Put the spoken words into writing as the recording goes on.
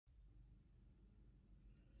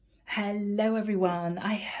Hello everyone,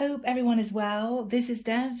 I hope everyone is well. This is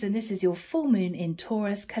Debs and this is your full moon in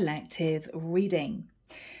Taurus collective reading.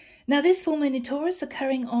 Now this full moon in Taurus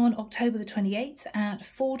occurring on October the 28th at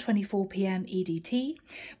 4:24 p.m. EDT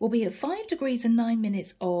will be at 5 degrees and 9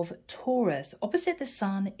 minutes of Taurus opposite the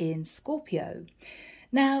sun in Scorpio.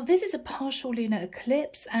 Now this is a partial lunar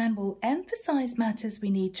eclipse and will emphasize matters we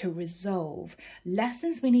need to resolve,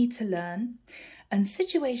 lessons we need to learn, and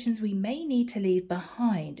situations we may need to leave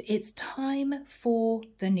behind. It's time for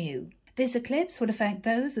the new. This eclipse will affect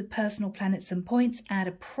those with personal planets and points at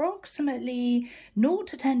approximately 0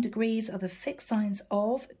 to 10 degrees of the fixed signs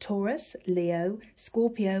of Taurus, Leo,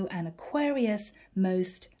 Scorpio, and Aquarius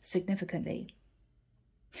most significantly.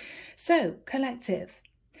 So, collective.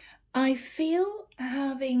 I feel,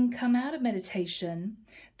 having come out of meditation,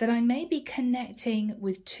 that I may be connecting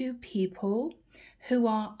with two people who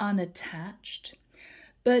are unattached,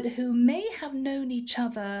 but who may have known each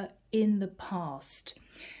other in the past.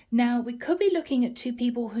 Now, we could be looking at two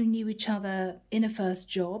people who knew each other in a first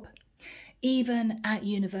job, even at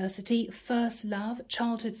university, first love,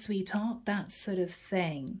 childhood sweetheart, that sort of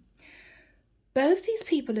thing. Both these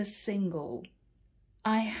people are single.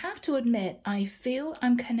 I have to admit, I feel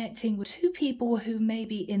I'm connecting with two people who may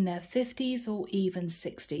be in their 50s or even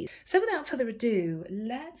 60s. So without further ado,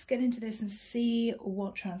 let's get into this and see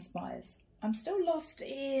what transpires. I'm still lost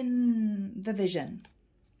in the vision.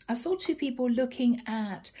 I saw two people looking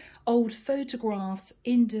at old photographs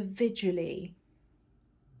individually,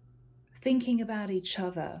 thinking about each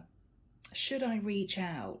other. Should I reach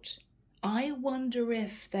out? I wonder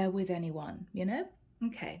if they're with anyone, you know?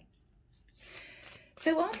 Okay.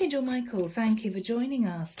 So Archangel Michael, thank you for joining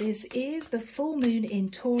us. This is the full moon in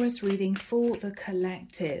Taurus reading for the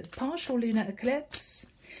collective. Partial lunar eclipse,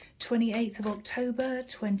 28th of October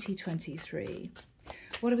 2023.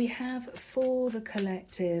 What do we have for the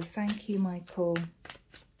collective? Thank you, Michael.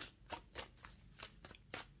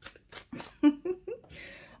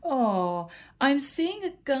 Oh, I'm seeing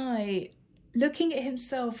a guy looking at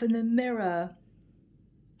himself in the mirror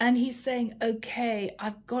and he's saying, okay,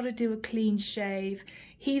 I've got to do a clean shave.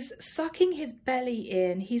 He's sucking his belly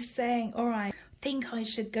in. He's saying, all right, I think I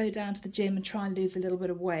should go down to the gym and try and lose a little bit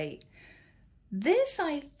of weight. This,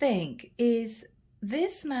 I think, is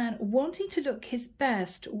this man wanting to look his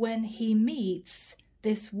best when he meets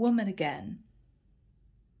this woman again.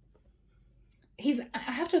 I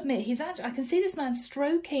have to admit, I can see this man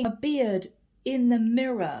stroking a beard in the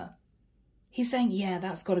mirror. He's saying, yeah,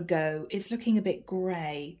 that's got to go. It's looking a bit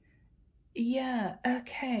grey. Yeah,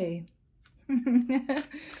 okay.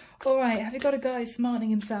 All right, have you got a guy smartening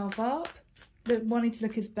himself up? Wanting to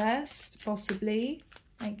look his best, possibly.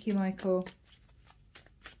 Thank you, Michael.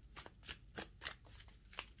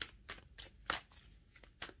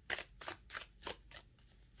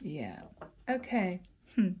 Yeah, okay.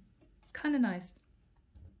 Kind of nice.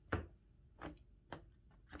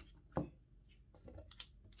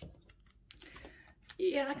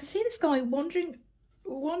 Yeah, I can see this guy wandering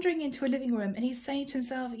into a living room and he's saying to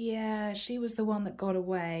himself, yeah, she was the one that got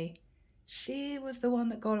away. She was the one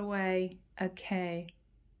that got away. Okay.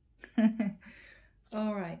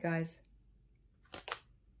 All right, guys.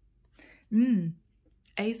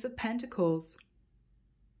 Ace of Pentacles.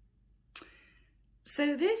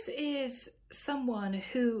 So this is someone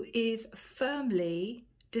who is firmly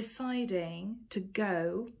deciding to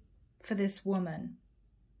go for this woman.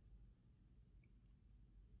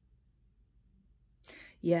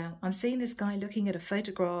 Yeah, I'm seeing this guy looking at a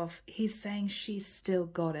photograph. He's saying she's still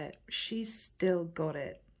got it. She's still got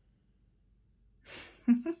it.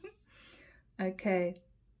 Okay.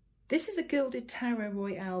 This is the Gilded Tarot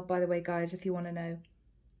Royale, by the way, guys, if you want to know.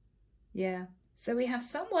 Yeah. So we have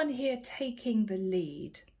someone here taking the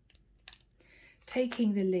lead.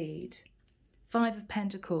 Taking the lead. 5 of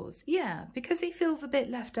Pentacles. Yeah, because he feels a bit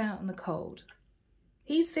left out in the cold.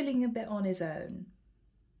 He's feeling a bit on his own.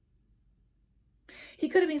 He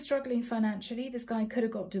could have been struggling financially. This guy could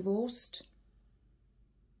have got divorced.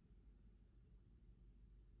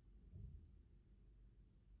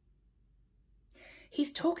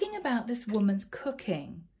 He's talking about this woman's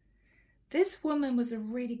cooking. This woman was a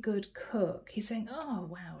really good cook. He's saying, oh,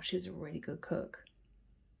 wow, she was a really good cook.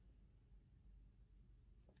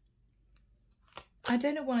 I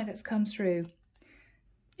don't know why that's come through.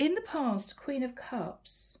 In the past, Queen of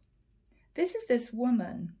Cups. This is this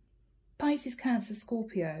woman. Pisces, Cancer,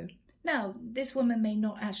 Scorpio. Now, this woman may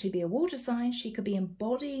not actually be a water sign. She could be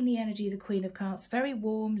embodying the energy of the Queen of Cups. Very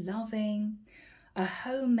warm, loving, a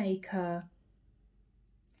homemaker.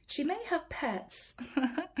 She may have pets.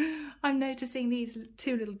 I'm noticing these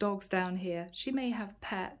two little dogs down here. She may have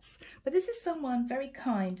pets, but this is someone very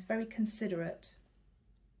kind, very considerate.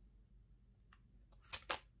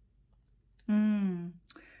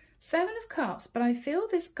 Seven of Cups, but I feel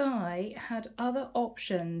this guy had other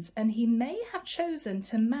options and he may have chosen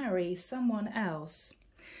to marry someone else.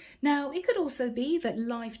 Now, it could also be that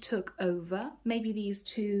life took over. Maybe these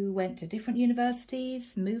two went to different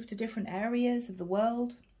universities, moved to different areas of the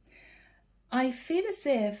world. I feel as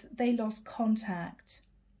if they lost contact.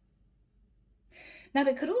 Now,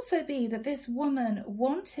 it could also be that this woman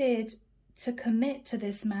wanted to commit to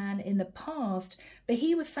this man in the past, but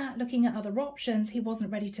he was sat looking at other options. He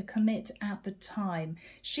wasn't ready to commit at the time.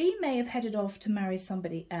 She may have headed off to marry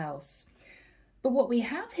somebody else. But what we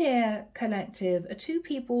have here, collective, are two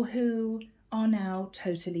people who are now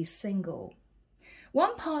totally single.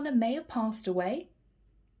 One partner may have passed away.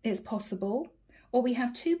 It's possible. Or we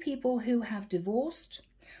have two people who have divorced,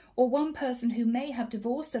 or one person who may have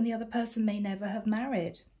divorced and the other person may never have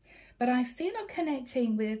married. But I feel I'm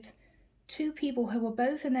connecting with two people who are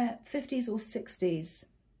both in their 50s or 60s.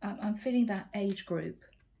 I'm feeling that age group.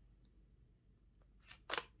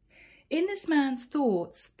 In this man's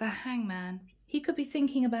thoughts, the Hangman, he could be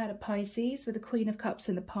thinking about a Pisces with the Queen of Cups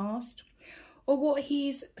in the past, or what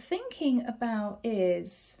he's thinking about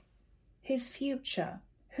is his future.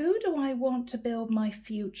 Who do I want to build my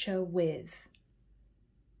future with?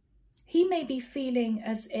 He may be feeling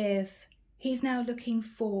as if he's now looking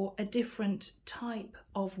for a different type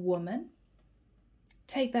of woman.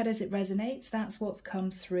 Take that as it resonates. That's what's come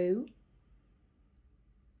through.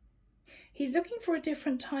 He's looking for a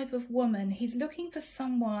different type of woman. He's looking for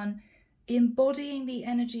someone embodying the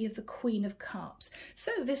energy of the Queen of Cups.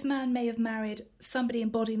 So this man may have married somebody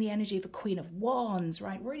embodying the energy of the Queen of Wands,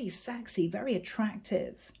 right? Really sexy, very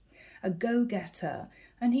attractive, a go-getter.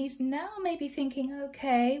 And he's now maybe thinking,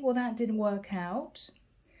 okay, well, that didn't work out.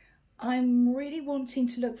 I'm really wanting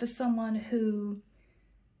to look for someone who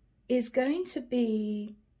is going to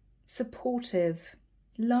be supportive,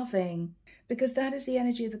 loving, because that is the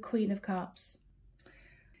energy of the Queen of Cups.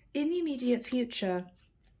 In the immediate future,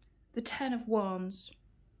 the Ten of Wands,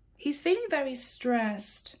 he's feeling very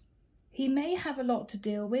stressed. He may have a lot to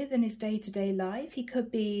deal with in his day-to-day life. He could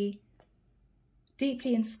be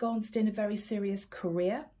deeply ensconced in a very serious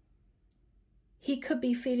career. He could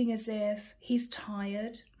be feeling as if he's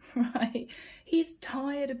tired, right? He's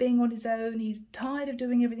tired of being on his own. He's tired of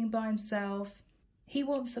doing everything by himself. He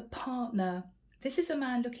wants a partner. This is a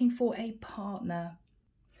man looking for a partner.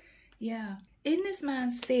 Yeah. In this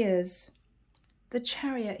man's fears, the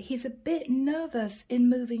Chariot, he's a bit nervous in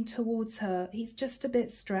moving towards her. He's just a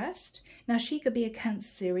bit stressed. Now, she could be a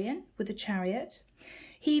Cancerian with the Chariot.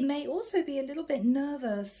 He may also be a little bit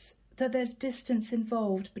nervous that there's distance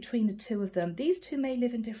involved between the two of them. These two may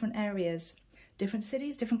live in different areas, different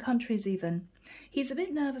cities, different countries even. He's a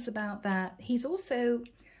bit nervous about that. He's also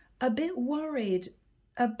a bit worried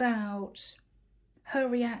about her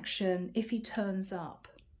reaction if he turns up.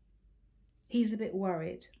 He's a bit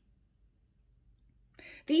worried.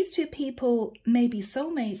 These two people may be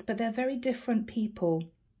soulmates, but they're very different people.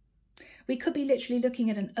 We could be literally looking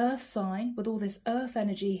at an earth sign with all this earth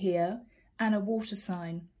energy here and a water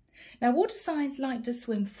sign. Now, water signs like to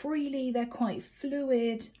swim freely. They're quite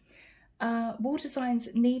fluid. Water signs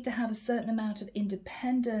need to have a certain amount of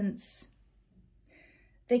independence.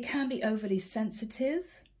 They can be overly sensitive.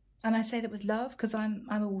 And I say that with love because I'm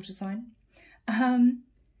a water sign.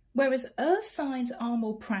 Whereas earth signs are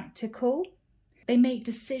more practical. They make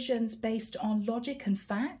decisions based on logic and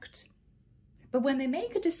fact. But when they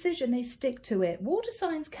make a decision, they stick to it. Water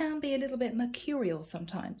signs can be a little bit mercurial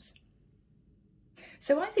sometimes.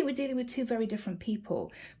 So I think we're dealing with two very different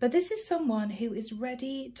people. But this is someone who is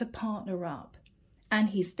ready to partner up. And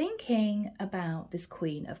he's thinking about this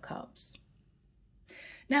Queen of Cups.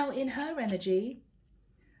 Now, in her energy,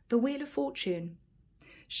 the Wheel of Fortune.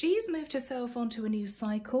 She's moved herself onto a new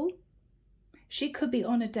cycle. She could be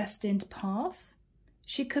on a destined path.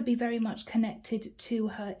 She could be very much connected to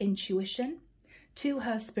her intuition, to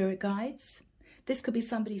her spirit guides. This could be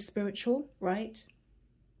somebody spiritual, right?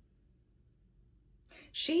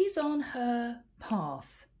 She's on her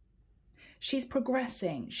path. She's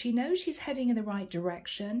progressing. She knows she's heading in the right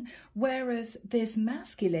direction, whereas this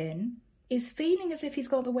masculine is feeling as if he's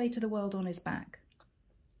got the weight of the world on his back.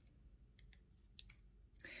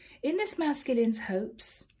 In this masculine's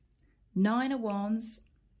hopes, 9 of Wands,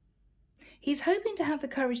 he's hoping to have the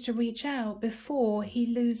courage to reach out before he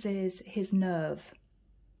loses his nerve.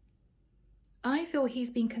 I feel he's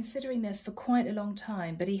been considering this for quite a long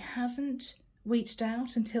time, but he hasn't reached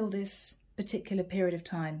out until this particular period of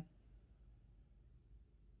time.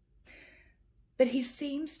 But he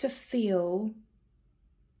seems to feel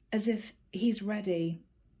as if he's ready.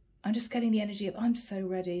 I'm just getting the energy of, I'm so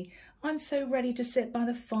ready. I'm so ready to sit by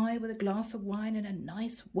the fire with a glass of wine and a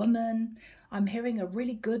nice woman. I'm hearing a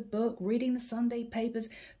really good book, reading the Sunday papers.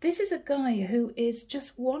 This is a guy who is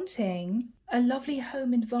just wanting a lovely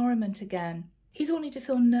home environment again. He's wanting to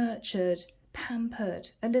feel nurtured, pampered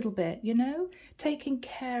a little bit, you know, taken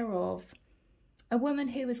care of. A woman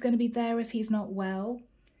who is going to be there if he's not well.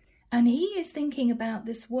 And he is thinking about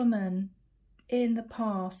this woman in the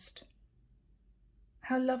past.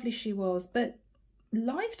 How lovely she was, but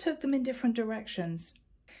life took them in different directions.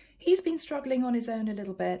 He's been struggling on his own a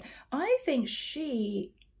little bit. I think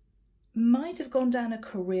she might have gone down a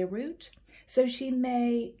career route, so she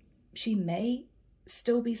may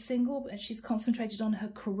still be single, but she's concentrated on her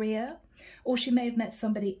career, or she may have met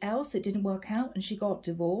somebody else that didn't work out and she got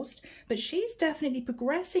divorced, but she's definitely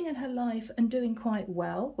progressing in her life and doing quite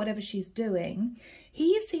well, whatever she's doing.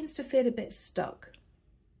 He seems to feel a bit stuck.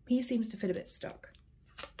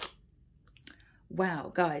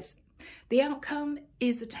 Wow, guys, the outcome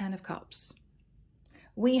is the 10 of Cups.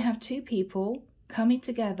 We have two people coming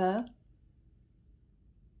together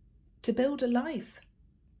to build a life.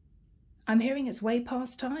 I'm hearing it's way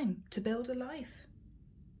past time to build a life.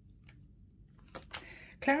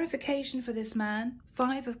 Clarification for this man,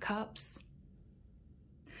 5 of Cups.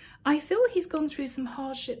 I feel he's gone through some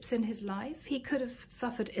hardships in his life. He could have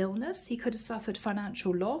suffered illness. He could have suffered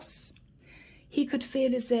financial loss. He could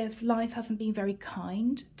feel as if life hasn't been very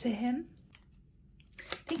kind to him.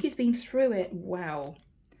 I think he's been through it. Wow.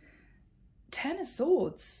 10 of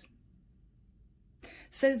Swords.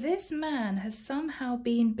 So this man has somehow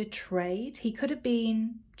been betrayed. He could have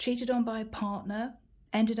been cheated on by a partner,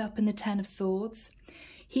 ended up in the 10 of Swords.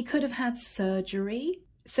 He could have had surgery.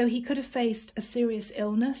 So he could have faced a serious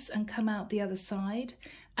illness and come out the other side,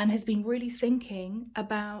 and has been really thinking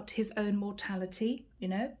about his own mortality, you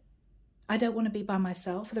know. I don't want to be by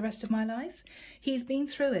myself for the rest of my life. He's been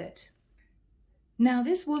through it. Now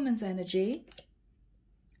this woman's energy,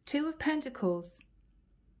 2 of Pentacles.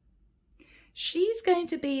 She's going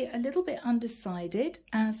to be a little bit undecided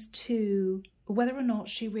as to whether or not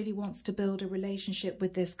she really wants to build a relationship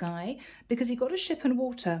with this guy, because he got a ship in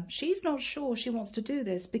water. She's not sure she wants to do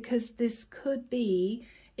this, because this could be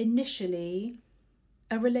initially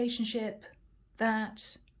a relationship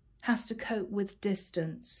that has to cope with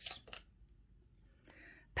distance.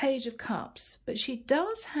 Page of Cups, but she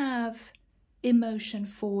does have emotion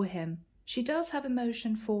for him. She does have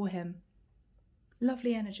emotion for him.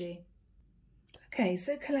 Lovely energy. Okay,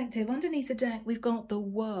 so collective, underneath the deck, we've got the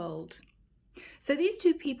World. So these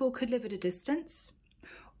two people could live at a distance,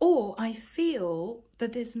 or I feel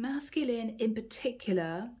that this masculine in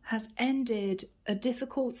particular has ended a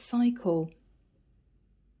difficult cycle.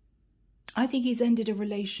 I think he's ended a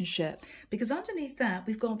relationship, because underneath that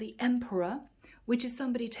we've got the Emperor, which is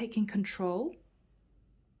somebody taking control.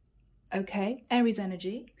 Okay, Aries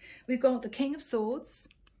energy. We've got the King of Swords.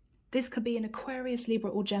 This could be an Aquarius,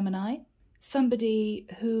 Libra or Gemini. Somebody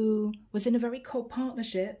who was in a very cold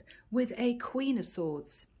partnership with a Queen of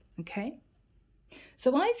Swords. Okay,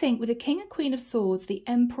 so I think with the King and Queen of Swords, the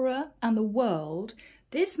Emperor and the World,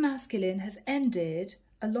 this masculine has ended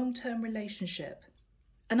a long-term relationship.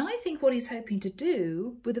 And I think what he's hoping to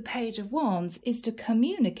do with the Page of Wands is to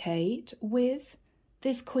communicate with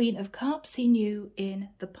this Queen of Cups he knew in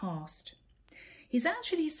the past. He's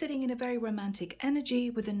actually sitting in a very romantic energy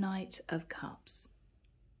with the Knight of Cups.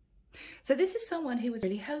 So this is someone who was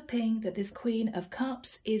really hoping that this Queen of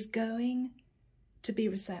Cups is going to be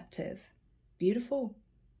receptive. Beautiful.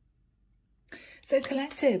 So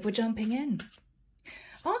collective, we're jumping in.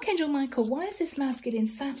 Archangel Michael, why is this masculine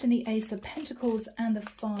Saturn, the Ace of Pentacles and the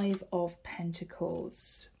 5 of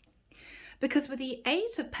Pentacles? Because with the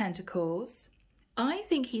 8 of Pentacles, I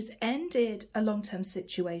think he's ended a long-term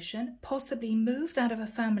situation, possibly moved out of a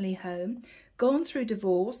family home, gone through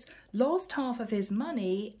divorce, lost half of his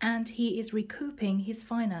money, and he is recouping his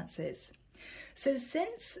finances. So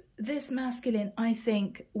since this masculine, I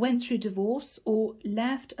think, went through divorce or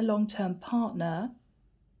left a long-term partner,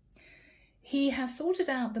 he has sorted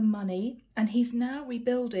out the money and he's now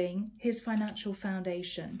rebuilding his financial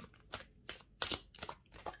foundation.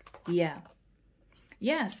 Yeah.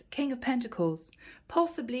 Yes, King of Pentacles,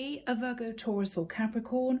 possibly a Virgo, Taurus or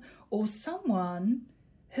Capricorn, or someone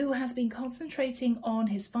who has been concentrating on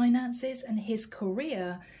his finances and his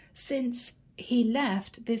career since he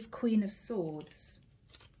left this Queen of Swords.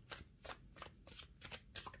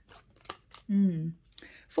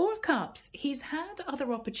 4 of Cups, he's had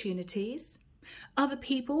other opportunities. Other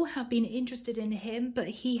people have been interested in him, but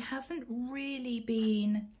he hasn't really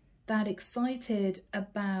been that excited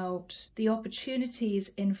about the opportunities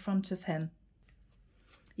in front of him.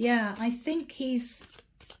 Yeah, I think he's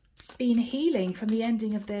been healing from the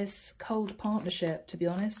ending of this cold partnership, to be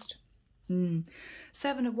honest.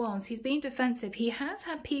 7 of Wands, he's been defensive. He has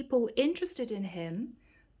had people interested in him,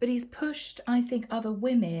 but he's pushed, I think, other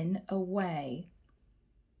women away.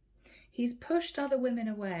 He's pushed other women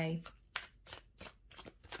away.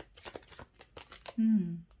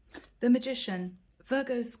 The Magician,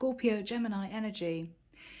 Virgo, Scorpio, Gemini energy.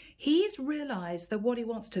 He's realized that what he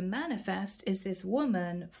wants to manifest is this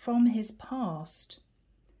woman from his past.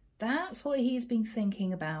 That's what he's been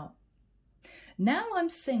thinking about. Now I'm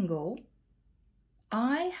single.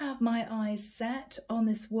 I have my eyes set on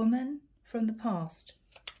this woman from the past.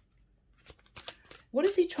 What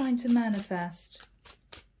is he trying to manifest?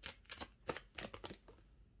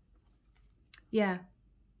 Yeah,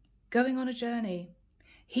 going on a journey.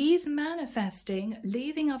 He's manifesting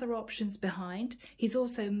leaving other options behind. He's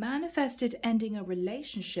also manifested ending a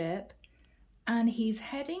relationship, and he's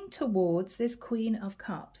heading towards this Queen of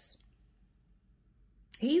Cups.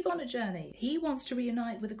 He's on a journey. He wants to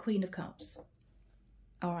reunite with the Queen of Cups.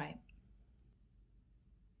 All right.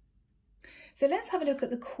 So let's have a look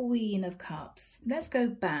at the Queen of Cups. Let's go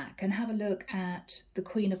back and have a look at the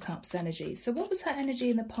Queen of Cups energy. So what was her energy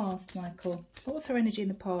in the past, Michael? What was her energy in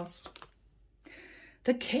the past?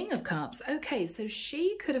 The King of Cups. Okay, so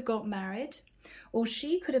she could have got married, or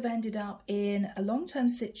she could have ended up in a long-term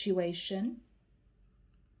situation.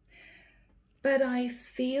 But I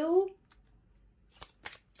feel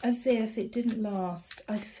as if it didn't last.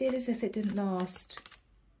 I feel as if it didn't last.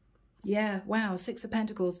 Yeah, wow, 6 of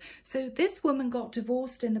Pentacles. So this woman got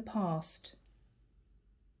divorced in the past.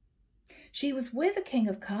 She was with a King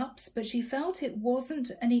of Cups, but she felt it wasn't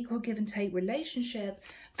an equal give and take relationship,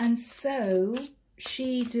 and so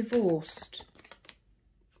she divorced.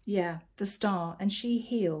 Yeah, the Star, and she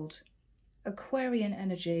healed. Aquarian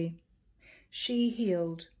energy. She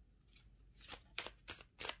healed.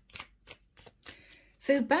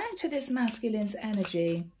 So back to this masculine's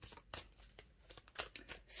energy.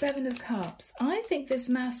 7 of Cups. I think this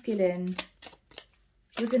masculine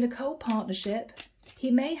was in a cold partnership. He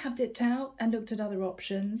may have dipped out and looked at other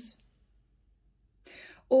options.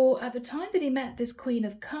 Or at the time that he met this Queen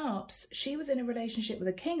of Cups, she was in a relationship with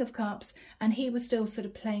a King of Cups and he was still sort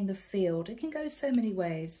of playing the field. It can go so many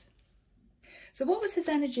ways. So what was his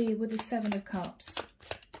energy with the 7 of Cups?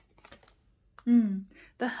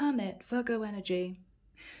 The Hermit, Virgo energy.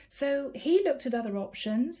 So he looked at other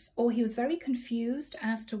options, or he was very confused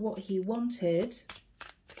as to what he wanted.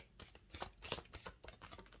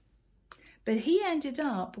 But he ended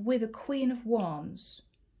up with a Queen of Wands.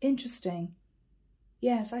 Interesting.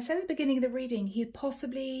 Yes, I said at the beginning of the reading, he had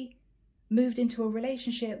possibly moved into a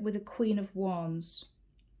relationship with a Queen of Wands.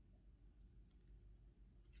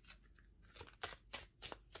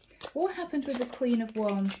 What happened with the Queen of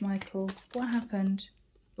Wands, Michael? What happened?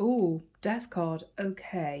 Oh, Death card.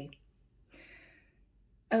 Okay.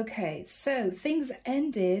 Okay, so things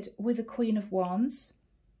ended with the Queen of Wands.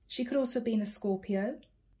 She could also have been a Scorpio.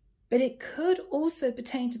 But it could also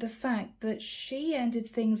pertain to the fact that she ended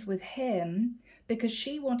things with him because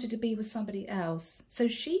she wanted to be with somebody else. So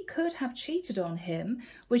she could have cheated on him,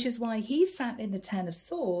 which is why he sat in the 10 of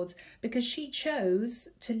Swords, because she chose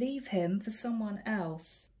to leave him for someone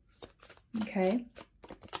else. Okay.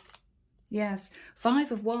 Yes,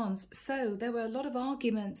 5 of Wands. So there were a lot of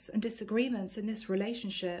arguments and disagreements in this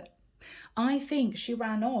relationship. I think she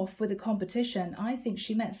ran off with a competition. I think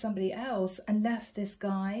she met somebody else and left this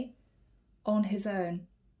guy on his own.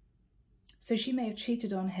 So she may have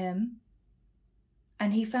cheated on him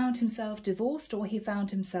and he found himself divorced, or he found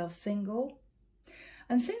himself single.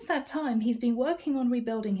 And since that time, he's been working on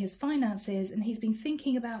rebuilding his finances, and he's been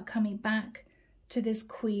thinking about coming back to this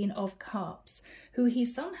Queen of Cups, who he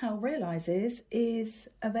somehow realizes is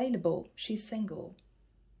available. She's single.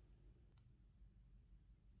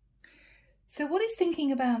 So what he's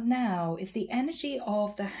thinking about now is the energy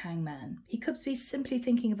of the Hangman. He could be simply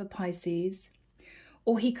thinking of a Pisces,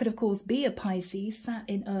 or he could, of course, be a Pisces sat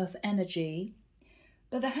in Earth energy.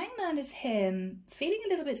 But the Hangman is him feeling a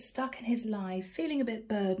little bit stuck in his life, feeling a bit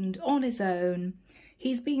burdened on his own.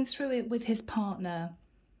 He's been through it with his partner.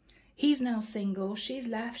 He's now single. She's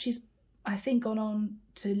left. She's, I think, gone on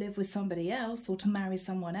to live with somebody else or to marry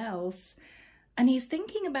someone else. And he's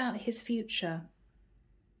thinking about his future.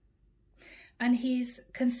 And he's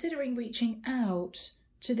considering reaching out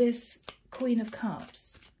to this Queen of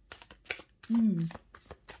Cups.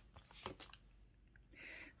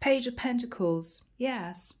 Page of Pentacles.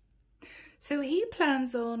 Yes. So he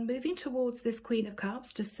plans on moving towards this Queen of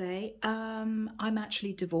Cups to say, I'm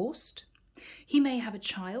actually divorced. He may have a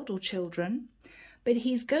child or children, but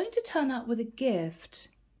he's going to turn up with a gift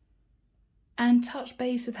and touch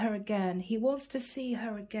base with her again. He wants to see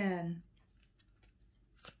her again.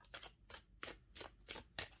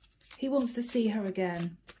 He wants to see her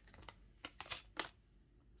again.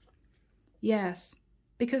 Yes,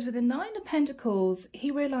 because with the Nine of Pentacles, he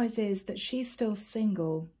realizes that she's still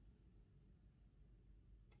single.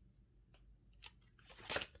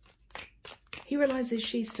 He realizes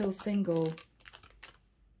she's still single.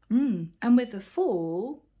 And with the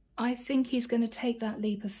Fool, I think he's going to take that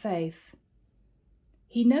leap of faith.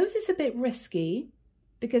 He knows it's a bit risky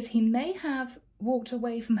because he may have walked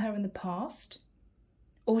away from her in the past,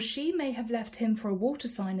 or she may have left him for a water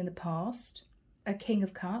sign in the past, a King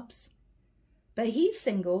of Cups. But he's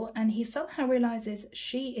single and he somehow realizes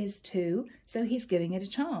she is too, so he's giving it a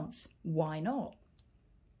chance. Why not?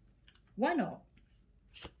 Why not?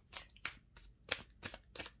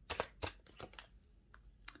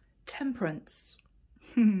 Temperance.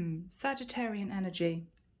 Sagittarian energy.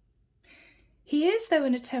 He is, though,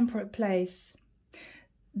 in a temperate place.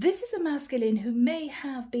 This is a masculine who may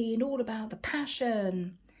have been all about the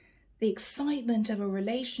passion, the excitement of a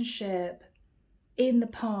relationship in the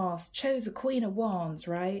past, chose a Queen of Wands,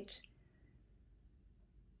 right?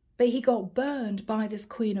 But he got burned by this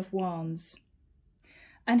Queen of Wands.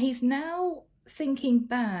 And he's now thinking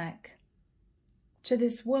back to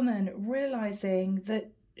this woman, realizing that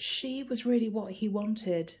she was really what he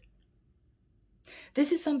wanted.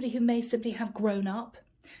 This is somebody who may simply have grown up.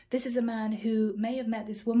 This is a man who may have met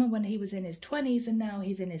this woman when he was in his 20s and now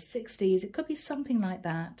he's in his 60s. It could be something like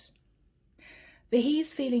that. But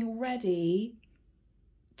he's feeling ready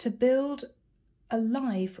to build a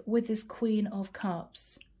life with this Queen of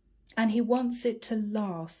Cups. And he wants it to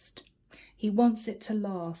last. He wants it to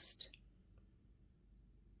last.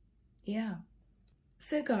 Yeah.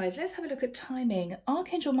 So guys, let's have a look at timing.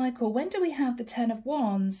 Archangel Michael, when do we have the Ten of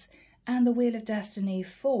Wands and the Wheel of Destiny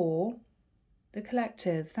for the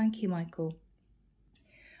collective? Thank you, Michael.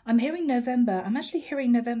 I'm hearing November. I'm actually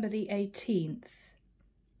hearing November the 18th.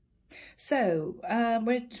 So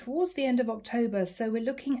we're towards the end of October, so we're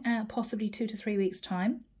looking at possibly 2 to 3 weeks'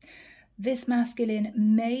 time. This masculine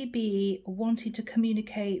may be wanting to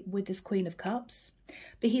communicate with this Queen of Cups,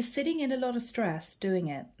 but he's sitting in a lot of stress doing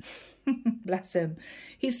it. Bless him.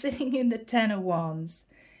 He's sitting in the Ten of Wands.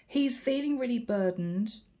 He's feeling really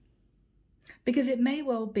burdened because it may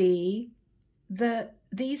well be that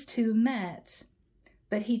these two met,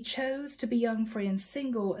 but he chose to be young, free and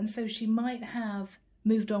single, and so she might have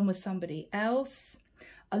moved on with somebody else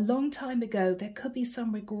a long time ago. There could be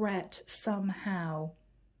some regret somehow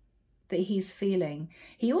that he's feeling.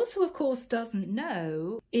 He also, of course, doesn't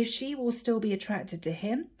know if she will still be attracted to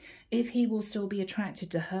him, if he will still be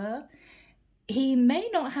attracted to her. He may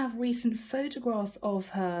not have recent photographs of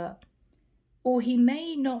her, or he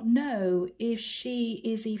may not know if she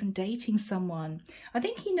is even dating someone. I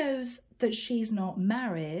think he knows that she's not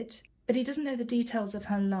married, but he doesn't know the details of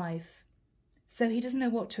her life. So he doesn't know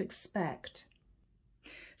what to expect.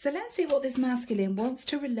 So let's see what this masculine wants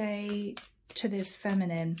to relay to this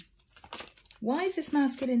feminine. Why is this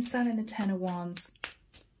masculine sat in the Ten of Wands?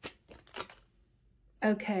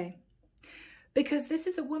 Okay, because this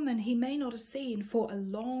is a woman he may not have seen for a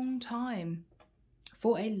long time.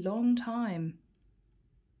 For a long time.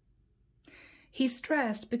 He's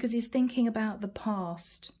stressed because he's thinking about the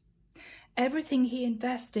past. Everything he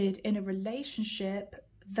invested in a relationship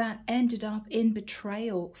that ended up in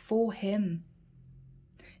betrayal for him.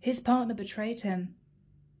 His partner betrayed him.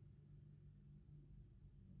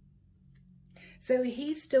 So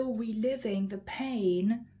he's still reliving the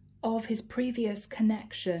pain of his previous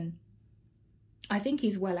connection. I think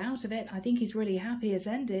he's well out of it. I think he's really happy it's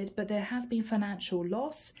ended, but there has been financial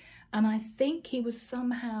loss. And I think he was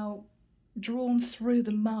somehow drawn through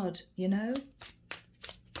the mud, you know?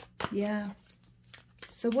 Yeah.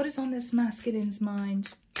 So what is on this masculine's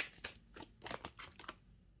mind?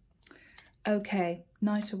 Okay,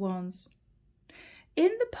 Knight of Wands.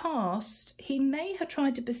 In the past, he may have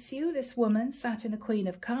tried to pursue this woman sat in the Queen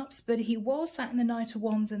of Cups, but he was sat in the Knight of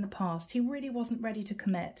Wands in the past. He really wasn't ready to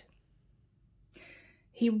commit.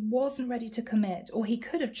 He wasn't ready to commit, or he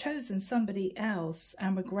could have chosen somebody else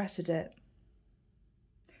and regretted it.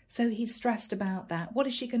 So he's stressed about that. What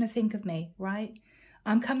is she going to think of me, right?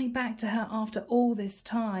 I'm coming back to her after all this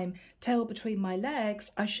time, tail between my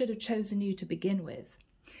legs. I should have chosen you to begin with.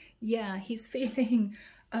 Yeah, he's feeling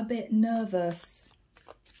a bit nervous.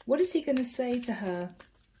 What is he going to say to her?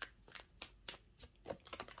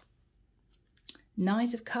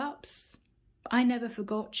 Knight of Cups, I never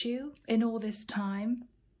forgot you in all this time.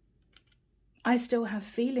 I still have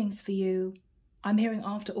feelings for you. I'm hearing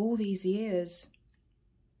after all these years.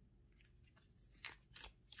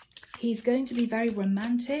 He's going to be very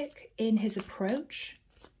romantic in his approach,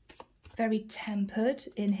 very tempered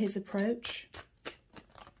in his approach.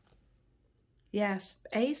 Yes,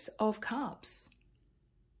 Ace of Cups.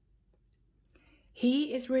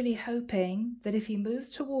 He is really hoping that if he moves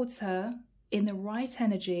towards her in the right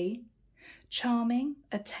energy, charming,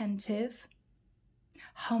 attentive,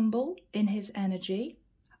 humble in his energy,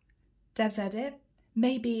 Deb's had it,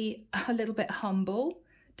 maybe a little bit humble,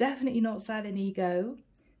 definitely not sad in ego,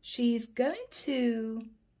 she's going to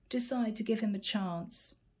decide to give him a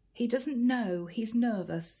chance. He doesn't know. He's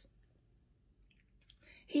nervous.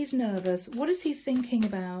 He's nervous. What is he thinking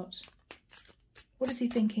about? What is he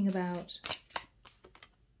thinking about?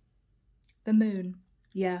 The moon.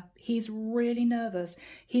 Yeah, he's really nervous.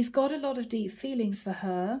 He's got a lot of deep feelings for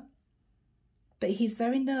her, but he's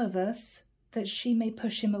very nervous that she may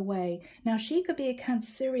push him away. Now, she could be a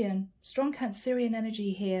Cancerian, strong Cancerian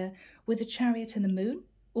energy here with the Chariot and the moon,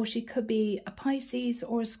 or she could be a Pisces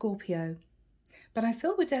or a Scorpio. But I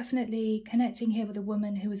feel we're definitely connecting here with a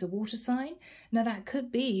woman who is a water sign. Now, that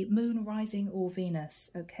could be Moon, Rising, or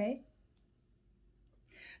Venus, okay?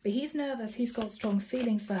 But he's nervous. He's got strong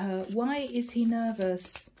feelings for her. Why is he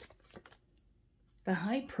nervous? The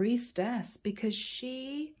High Priestess, because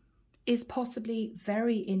she is possibly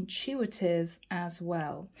very intuitive as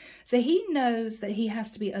well. So he knows that he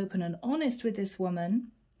has to be open and honest with this woman,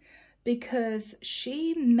 because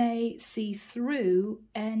she may see through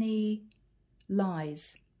any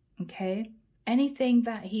lies, okay? Anything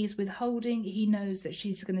that he's withholding, he knows that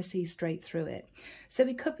she's going to see straight through it. So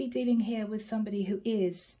we could be dealing here with somebody who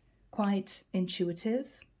is quite intuitive.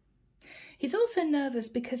 He's also nervous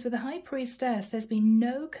because with the High Priestess, there's been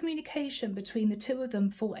no communication between the two of them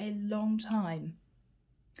for a long time.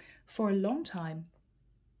 For a long time.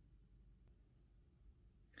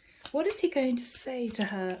 What is he going to say to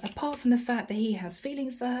her, apart from the fact that he has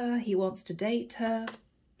feelings for her, he wants to date her?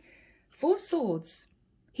 Four of Swords.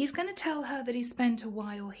 He's going to tell her that he spent a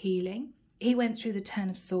while healing. He went through the Ten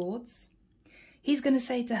of Swords. He's going to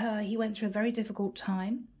say to her he went through a very difficult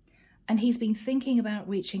time and he's been thinking about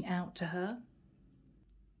reaching out to her.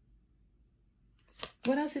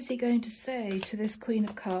 What else is he going to say to this Queen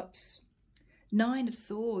of Cups? Nine of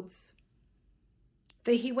Swords.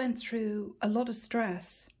 That he went through a lot of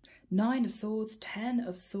stress. Nine of Swords, Ten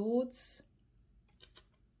of Swords,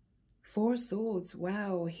 Four of Swords.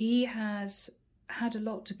 Wow, he has had a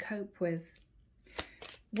lot to cope with.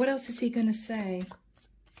 What else is he going to say?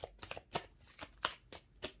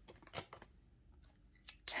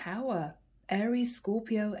 Tower, Aries,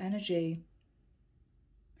 Scorpio energy.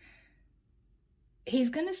 He's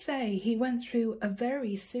going to say he went through a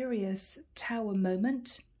very serious Tower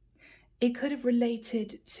moment. It could have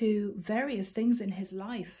related to various things in his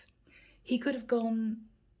life. He could have gone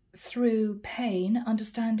through pain,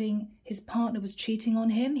 understanding his partner was cheating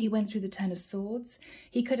on him. He went through the Ten of Swords.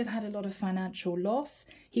 He could have had a lot of financial loss.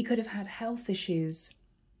 He could have had health issues.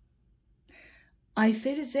 I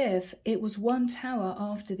feel as if it was one tower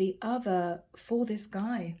after the other for this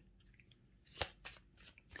guy.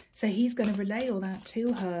 So he's going to relay all that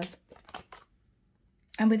to her.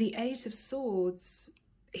 And with the Eight of Swords,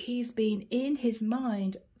 he's been in his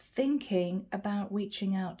mind thinking about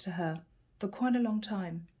reaching out to her for quite a long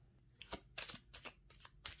time.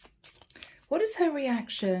 What is her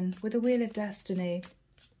reaction with the Wheel of Destiny?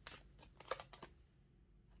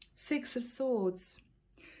 Six of Swords.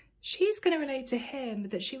 She's going to relate to him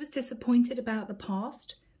that she was disappointed about the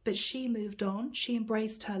past, but she moved on. She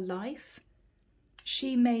embraced her life.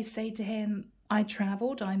 She may say to him, I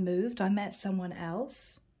travelled, I moved, I met someone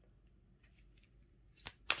else.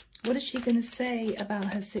 What is she going to say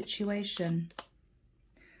about her situation?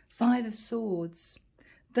 Five of Swords.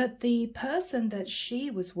 That the person that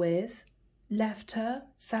she was with left her,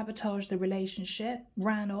 sabotaged the relationship,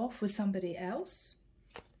 ran off with somebody else.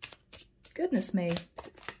 Goodness me.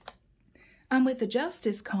 And with the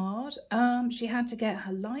Justice card, she had to get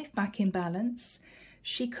her life back in balance.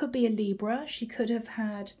 She could be a Libra. She could have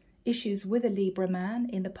had issues with a Libra man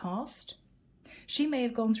in the past. She may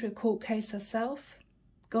have gone through a court case herself,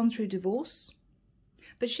 gone through divorce,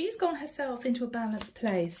 but she's got herself into a balanced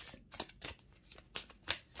place.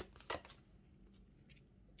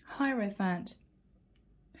 Hierophant,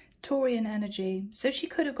 Taurian energy. So she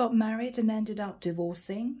could have got married and ended up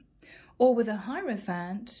divorcing. Or with a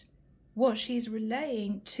Hierophant, what she's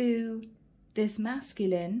relaying to this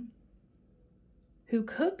masculine, who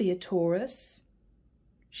could be a Taurus,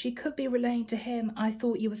 she could be relaying to him, I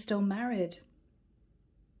thought you were still married.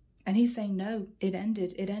 And he's saying, no, it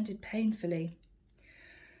ended painfully.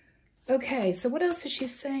 Okay, so what else is she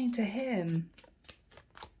saying to him?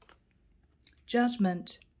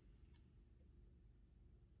 Judgment.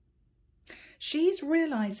 She's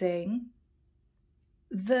realizing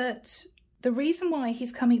that the reason why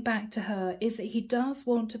he's coming back to her is that he does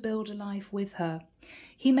want to build a life with her.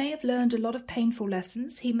 He may have learned a lot of painful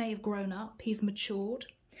lessons. He may have grown up. He's matured.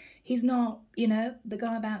 He's not, you know, the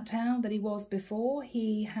guy about town that he was before.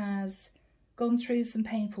 He has gone through some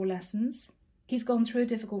painful lessons. He's gone through a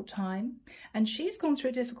difficult time, and she's gone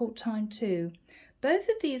through a difficult time too. Both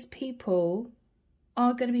of these people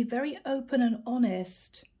are going to be very open and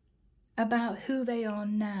honest about who they are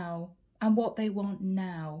now and what they want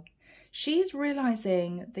now. She's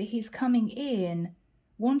realizing that he's coming in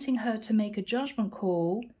wanting her to make a judgment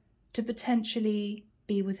call to potentially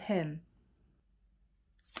be with him.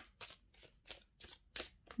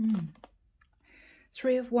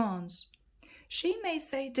 Three of Wands. She may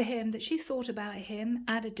say to him that she thought about him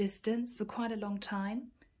at a distance for quite a long time.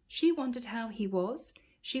 She wondered how he was.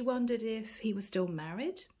 She wondered if he was still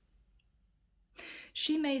married.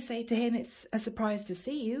 She may say to him, it's a surprise to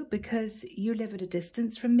see you because you live at a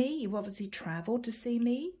distance from me. You obviously travelled to see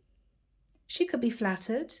me. She could be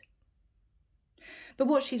flattered. But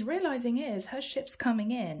what she's realising is her ship's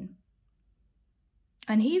coming in.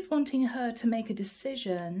 And he's wanting her to make a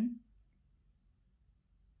decision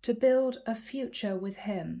to build a future with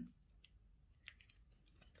him.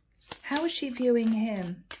 How is she viewing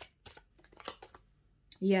him?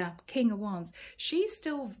 Yeah, King of Wands. She's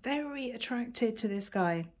still very attracted to this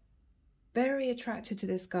guy. Very attracted to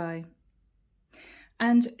this guy.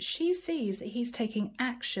 And she sees that he's taking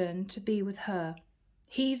action to be with her.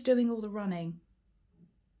 He's doing all the running.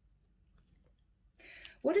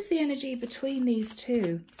 What is the energy between these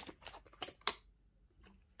two?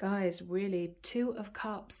 Guys, really, Two of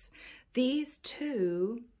Cups. These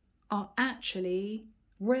two are actually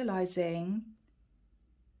realizing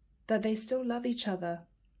that they still love each other.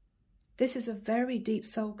 This is a very deep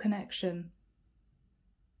soul connection.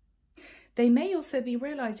 They may also be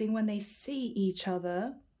realizing when they see each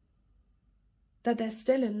other that they're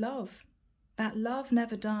still in love. That love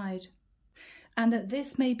never died. And that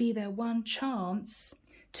this may be their one chance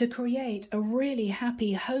to create a really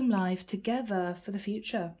happy home life together for the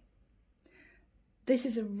future. This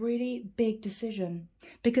is a really big decision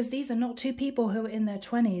because these are not two people who are in their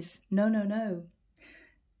 20s. No, no, no.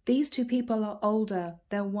 These two people are older,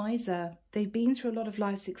 they're wiser, they've been through a lot of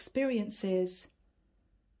life's experiences.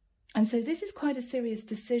 And so this is quite a serious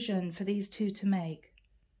decision for these two to make.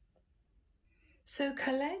 So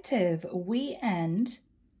collective, we end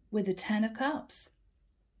with the 10 of Cups.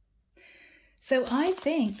 So I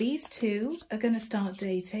think these two are going to start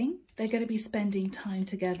dating. They're going to be spending time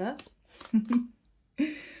together.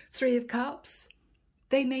 3 of Cups.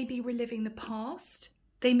 They may be reliving the past.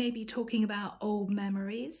 They may be talking about old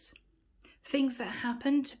memories. Things that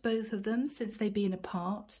happened to both of them since they've been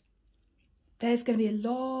apart. There's going to be a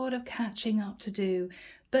lot of catching up to do,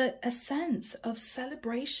 but a sense of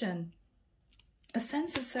celebration. A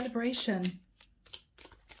sense of celebration.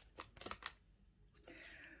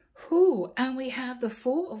 Ooh, and we have the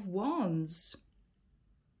 4 of Wands.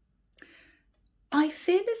 I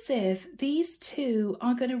feel as if these two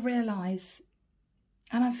are going to realise,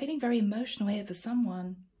 and I'm feeling very emotional here for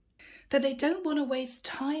someone, that they don't want to waste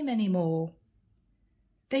time anymore.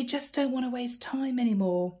 They just don't want to waste time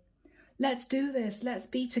anymore. Let's do this. Let's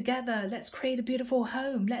be together. Let's create a beautiful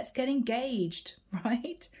home. Let's get engaged,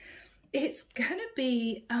 right? It's going to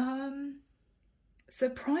be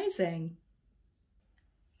surprising.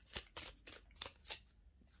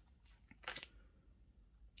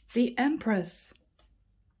 The Empress.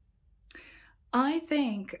 I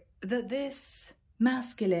think that this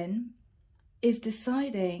masculine is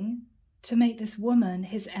deciding to make this woman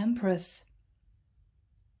his Empress.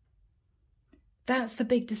 That's the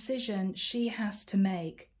big decision she has to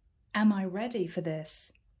make. Am I ready for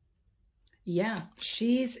this? Yeah,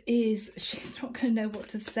 she's not going to know what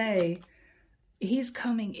to say. He's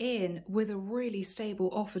coming in with a really stable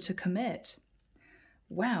offer to commit.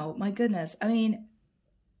 Wow, my goodness. I mean,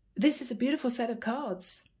 this is a beautiful set of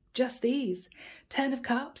cards. Just these. 10 of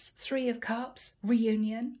Cups, 3 of Cups,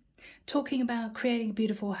 reunion. Talking about creating a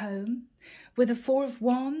beautiful home. With the 4 of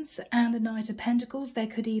Wands and the Knight of Pentacles, there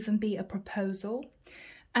could even be a proposal.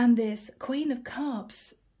 And this Queen of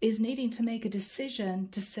Cups is needing to make a decision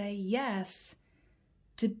to say yes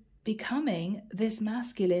to becoming this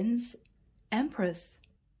masculine's Empress.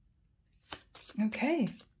 Okay.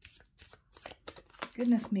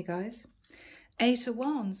 Goodness me, guys. Eight of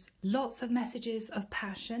Wands, lots of messages of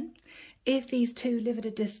passion. If these two live at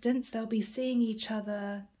a distance, they'll be seeing each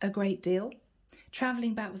other a great deal,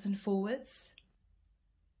 traveling backwards and forwards.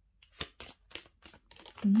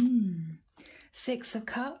 Six of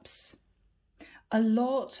Cups, a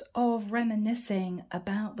lot of reminiscing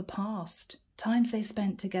about the past, times they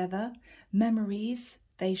spent together, memories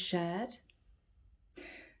they shared.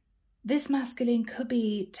 This masculine could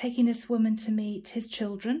be taking this woman to meet his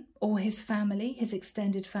children or his family, his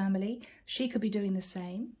extended family. She could be doing the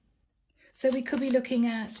same. So we could be looking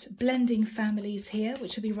at blending families here,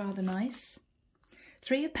 which would be rather nice.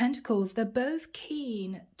 Three of Pentacles, they're both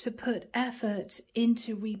keen to put effort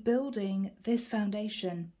into rebuilding this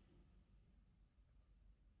foundation.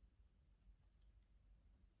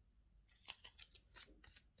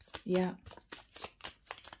 Yeah.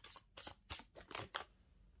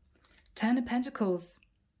 Ten of Pentacles.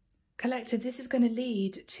 Collective, this is going to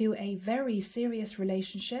lead to a very serious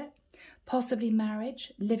relationship, possibly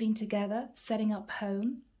marriage, living together, setting up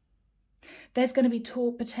home. There's going to be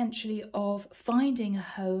talk potentially of finding a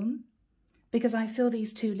home, because I feel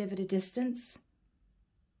these two live at a distance.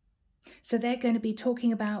 So they're going to be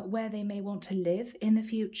talking about where they may want to live in the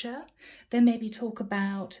future. There may be talk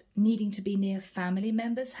about needing to be near family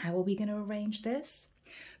members. How are we going to arrange this?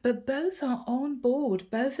 But both are on board.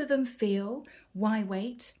 Both of them feel, why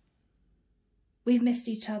wait? We've missed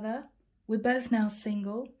each other. We're both now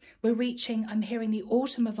single. We're reaching, I'm hearing, the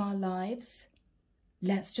autumn of our lives.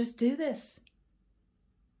 Let's just do this.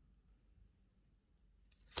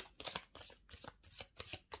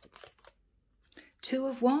 Two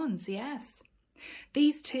of Wands, yes.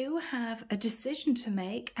 These two have a decision to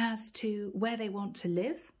make as to where they want to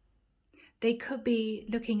live. They could be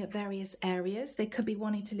looking at various areas. They could be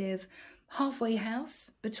wanting to live halfway house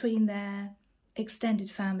between their extended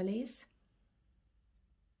families.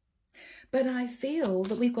 But I feel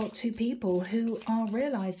that we've got two people who are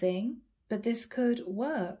realizing that this could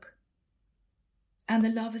work. And the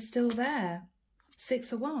love is still there.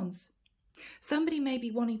 Six of Wands. Somebody may be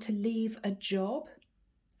wanting to leave a job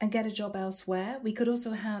and get a job elsewhere. We could also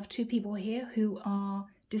have two people here who are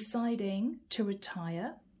deciding to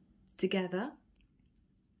retire together.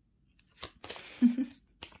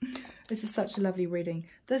 This is such a lovely reading.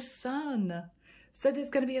 The Sun. So there's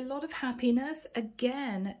going to be a lot of happiness.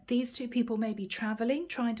 Again, these two people may be traveling,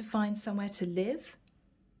 trying to find somewhere to live.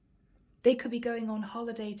 They could be going on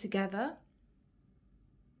holiday together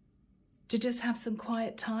to just have some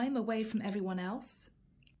quiet time away from everyone else.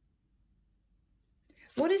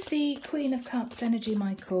 What is the Queen of Cups energy,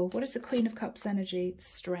 Michael? What is the Queen of Cups energy? The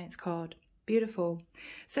Strength card. Beautiful.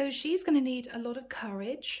 So she's going to need a lot of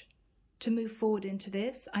courage to move forward into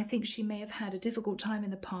this. I think she may have had a difficult time in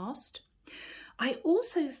the past. I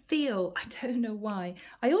also feel, I don't know why,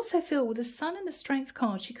 I also feel with the Sun and the Strength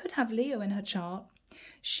card, she could have Leo in her chart.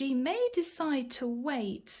 She may decide to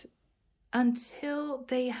wait until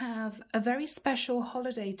they have a very special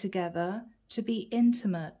holiday together to be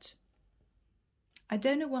intimate. I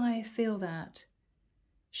don't know why I feel that.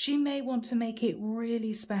 She may want to make it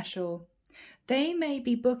really special. They may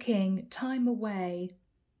be booking time away,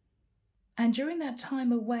 and during that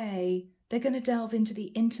time away, they're going to delve into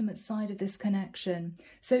the intimate side of this connection.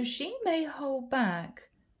 So she may hold back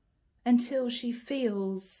until she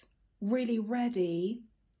feels really ready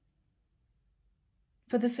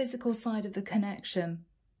for the physical side of the connection.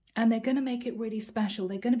 And they're going to make it really special.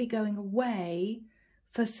 They're going to be going away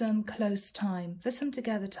for some close time, for some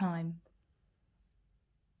together time.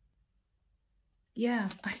 Yeah,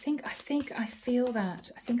 I think I feel that.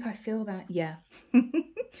 I feel that, yeah.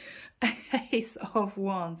 Ace of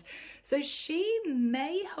Wands. So she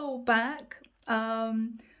may hold back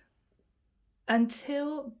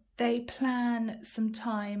until they plan some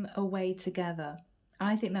time away together.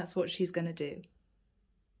 I think that's what she's going to do.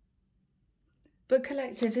 But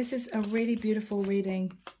collective, this is a really beautiful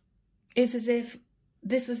reading. It's as if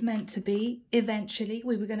this was meant to be. Eventually,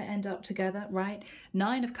 we were going to end up together, right?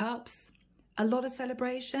 Nine of Cups. A lot of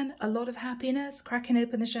celebration, a lot of happiness, cracking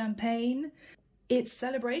open the champagne. It's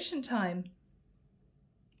celebration time.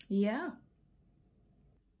 Yeah.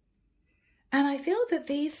 And I feel that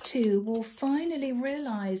these two will finally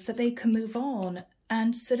realize that they can move on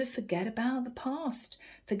and sort of forget about the past,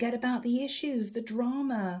 forget about the issues, the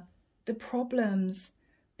drama, the problems,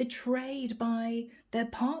 betrayed by their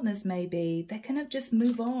partners maybe. They're going to just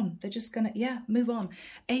move on. They're just going to, yeah, move on.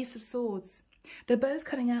 Ace of Swords. They're both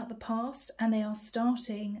cutting out the past and they are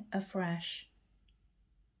starting afresh.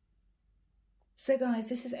 So guys,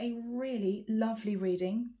 this is a really lovely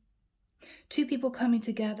reading. Two people coming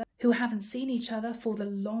together who haven't seen each other for the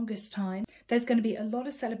longest time. There's going to be a lot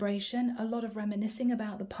of celebration, a lot of reminiscing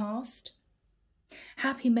about the past,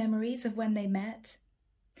 happy memories of when they met,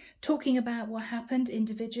 talking about what happened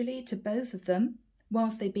individually to both of them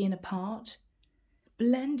whilst they've been apart,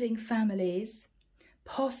 blending families,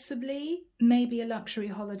 possibly maybe a luxury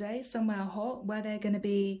holiday somewhere hot where they're going to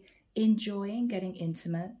be enjoying getting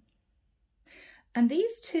intimate. And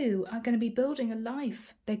these two are going to be building a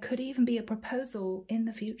life. There could even be a proposal in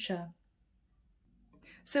the future.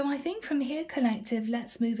 So I think from here, collective,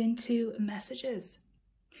 let's move into messages.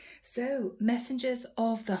 So, messengers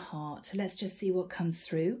of the heart. Let's just see what comes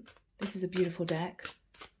through. This is a beautiful deck.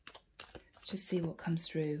 Let's just see what comes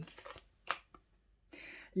through.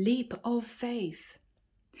 Leap of faith.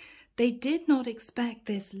 They did not expect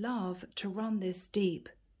this love to run this deep.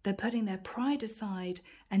 They're putting their pride aside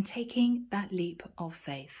and taking that leap of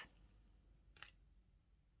faith.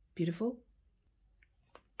 Beautiful.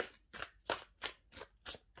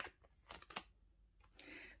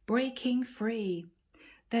 Breaking free.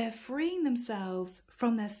 They're freeing themselves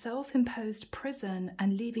from their self-imposed prison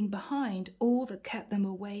and leaving behind all that kept them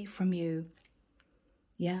away from you.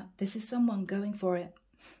 Yeah, this is someone going for it.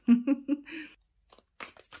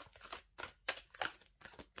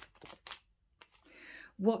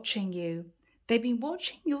 Watching you. They've been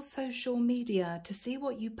watching your social media to see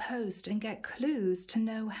what you post and get clues to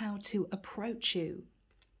know how to approach you.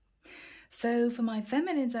 So for my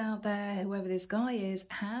feminines out there, whoever this guy is,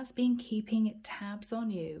 has been keeping tabs on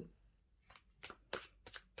you.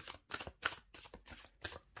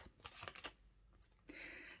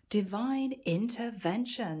 Divine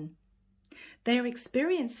intervention. They're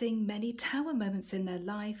experiencing many tower moments in their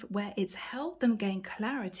life where it's helped them gain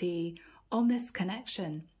clarity on this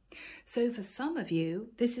connection. So for some of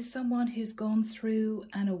you, this is someone who's gone through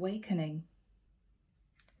an awakening.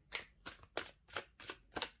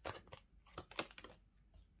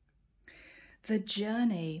 The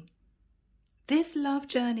journey. This love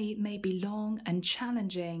journey may be long and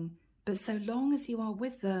challenging, but so long as you are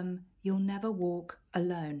with them, you'll never walk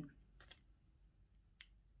alone.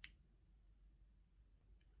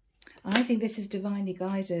 I think this is divinely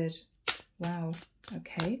guided. Wow,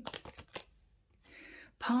 okay.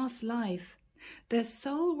 Past life. Their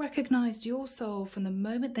soul recognized your soul from the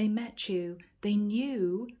moment they met you. They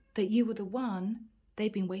knew that you were the one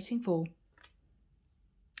they've been waiting for.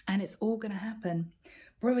 And it's all going to happen.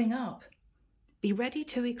 Brewing up. Be ready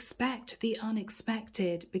to expect the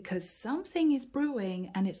unexpected because something is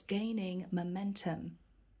brewing and it's gaining momentum.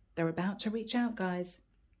 They're about to reach out, guys.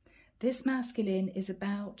 This masculine is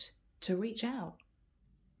about to reach out.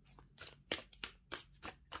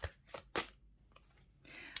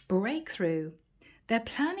 Breakthrough. They're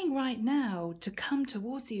planning right now to come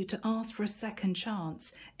towards you to ask for a second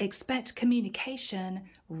chance. Expect communication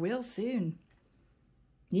real soon.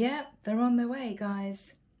 Yeah, they're on their way,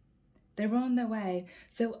 guys. They're on their way.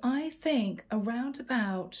 So I think around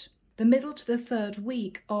about the middle to the third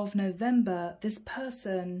week of November, this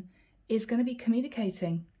person is going to be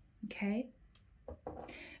communicating. Okay?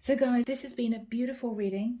 So guys, this has been a beautiful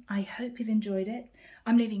reading. I hope you've enjoyed it.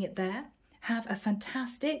 I'm leaving it there. Have a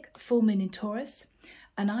fantastic full moon in Taurus,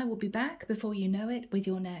 and I will be back before you know it with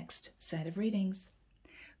your next set of readings.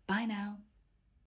 Bye now.